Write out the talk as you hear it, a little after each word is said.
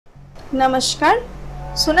नमस्कार,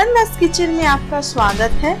 सुनंदास किचन में आपका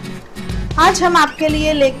स्वागत है। आज हम आपके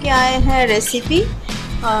लिए लेके आए हैं रेसिपी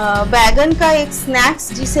बैगन का एक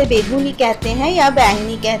स्नैक्स जिसे बेगुनी कहते हैं या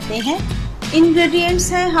बैंगनी कहते हैं।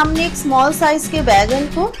 इंग्रेडिएंट्स हैं, हमने एक स्मॉल साइज के बैगन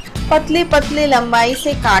को पतले पतले लंबाई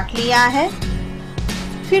से काट लिया है।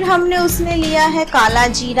 फिर हमने उसमें लिया है काला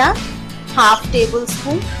जीरा half table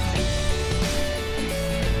spoon,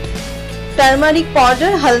 turmeric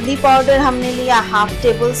powder हल्दी पाउडर हमने लिया हाफ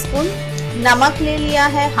टेबल स्पून, नमक ले लिया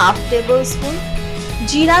है हाफ टेबल स्पून,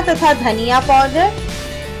 जीरा तथा धनिया पाउडर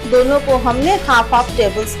दोनों को हमने हाफ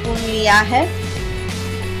टेबल स्पून लिया है,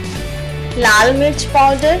 लाल मिर्च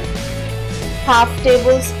पाउडर हाफ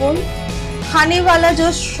टेबल स्पून, खाने वाला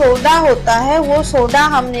जो सोडा होता है वो सोडा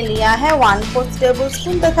हमने लिया है 1/4 टेबल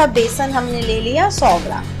स्पून तथा बेसन हमने ले लिया 100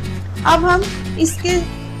 ग्राम। अब हम इसके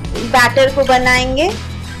बैटर को बनाएंगे।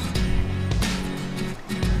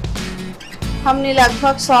 हमने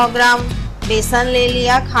लगभग 100 ग्राम बेसन ले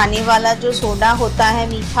लिया, खाने वाला जो सोडा होता है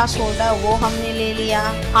मीठा सोडा वो हमने ले लिया,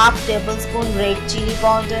 half table spoon red chilli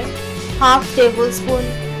powder, half table spoon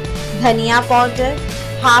धनिया पाउडर,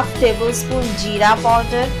 हाफ टेबल स्पून जीरा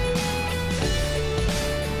पाउडर,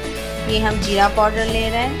 ये हम जीरा पाउडर ले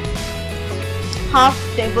रहे हैं, हाफ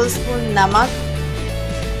टेबल स्पून नमक,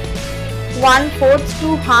 1/4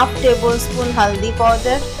 to हाफ टेबल स्पून हल्दी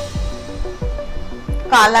पाउडर,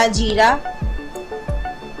 काला जीरा।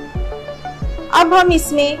 अब हम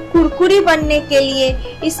इसमें कुरकुरी बनने के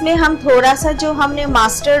लिए इसमें हम थोड़ा सा जो हमने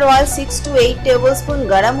mustard oil 6 to 8 table spoon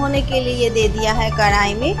गर्म होने के लिए दे दिया है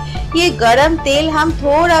कढ़ाई में। ये गर्म तेल हम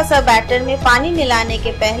थोड़ा सा बैटर में पानी मिलाने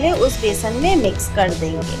के पहले उस बेसन में मिक्स कर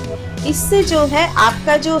देंगे। इससे जो है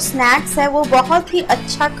आपका जो स्नैक्स है वो बहुत ही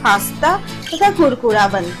अच्छा खास्ता तथा कुरकुरा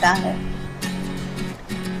बनता है।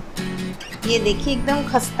 ये देखिए एकदम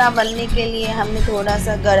खस्ता बनने के लिए हमने थोड़ा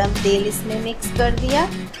सा गर्म तेल इसमें मिक्स कर दिया।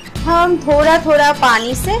 हम थोड़ा थोड़ा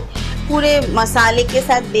पानी से पूरे मसाले के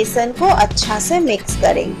साथ बेसन को अच्छा से मिक्स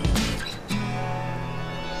करेंगे।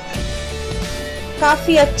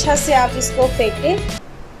 काफी अच्छा से आप इसको फेंटें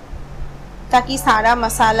ताकि सारा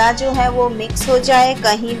मसाला जो है वो मिक्स हो जाए,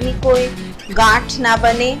 कहीं भी कोई गांठ ना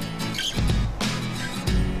बने।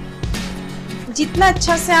 जितना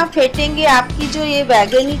अच्छा से आप फेंटेंगे आपकी जो ये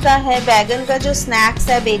बैगनी का है, बैगन का जो स्नैक्स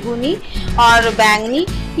है बेगुनी और बैंगनी,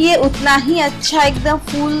 ये उतना ही अच्छा एकदम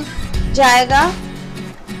फूल जाएगा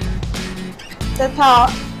तथा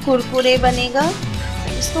कुरकुरे बनेगा।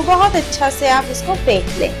 इसको बहुत अच्छा से आप इसको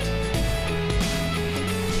फेंट लें।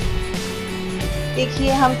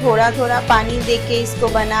 देखिए हम थोड़ा थोड़ा पानी देके इसको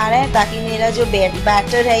बना रहे हैं ताकि मेरा जो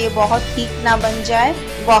बैटर है ये बहुत थिक ना बन जाए,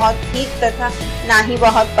 बहुत थिक तथा ना ही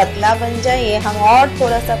बहुत पतला बन जाए। ये हम और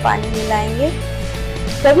थोड़ा सा पानी मिलाएंगे।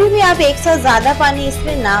 कभी भी आप एक साथ ज्यादा पानी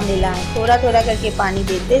इसमें ना मिलाएं, थोड़ा थोड़ा करके पानी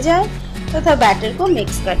देते जाएं तथा बैटर को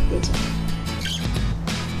मिक्स करते जाएं।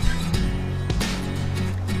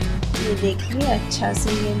 ये देखिए अच्छा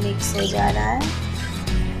से ये मिक्स हो जा रहा है।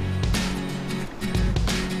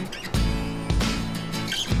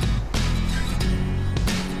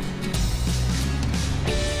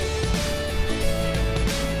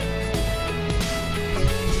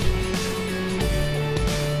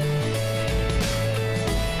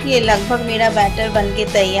 ये लगभग मेरा बैटर बनके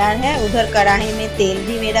तैयार है। उधर कढ़ाई में तेल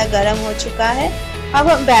भी मेरा गरम हो चुका है। अब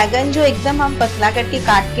हम बैगन जो एकदम हम पतला करके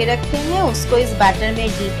काट के रखे हैं उसको इस बैटर में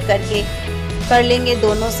डीप करके कर लेंगे,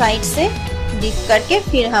 दोनों साइड से डीप करके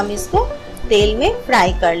फिर हम इसको तेल में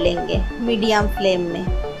फ्राई कर लेंगे मीडियम फ्लेम में।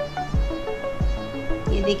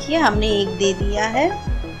 ये देखिए हमने एक दे दिया है।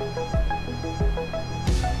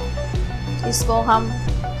 इसको हम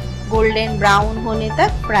गोल्डन ब्राउन होने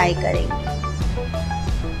तक फ्राई करेंगे।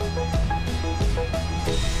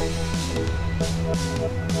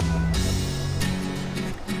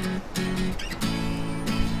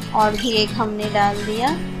 और भी एक हमने डाल दिया।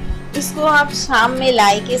 इसको आप शाम में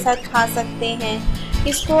लाई के साथ खा सकते हैं।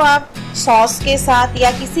 इसको आप सॉस के साथ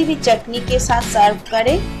या किसी भी चटनी के साथ सर्व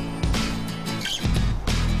करें।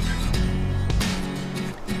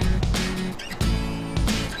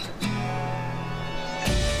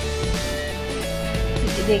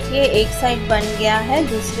 देखिए एक साइड बन गया है,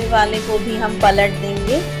 दूसरे वाले को भी हम पलट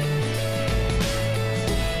देंगे।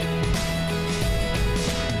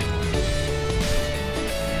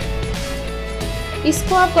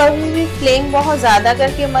 इसको आप कभी भी फ्लेम बहुत ज़्यादा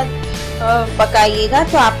करके मत पकाइएगा,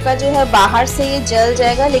 तो आपका जो है बाहर से ये जल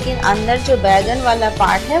जाएगा लेकिन अंदर जो बैगन वाला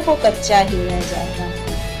पार्ट है वो कच्चा ही रह जाएगा।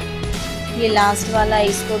 ये लास्ट वाला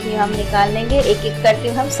इसको भी हम निकाल लेंगे। एक एक करके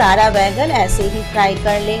हम सारा बैगन ऐसे ही फ्राई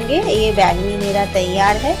कर लेंगे। ये बैंगनी मेरा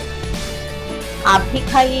तैयार है। आप भी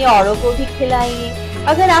खाइए, औरों को भी खिलाइए।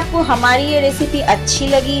 अगर आपको हमारी ये रेसिपी अच्छी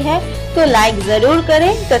लगी है तो लाइक जरूर करें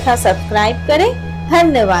तथा सब्सक्राइब करें।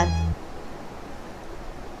 धन्यवाद।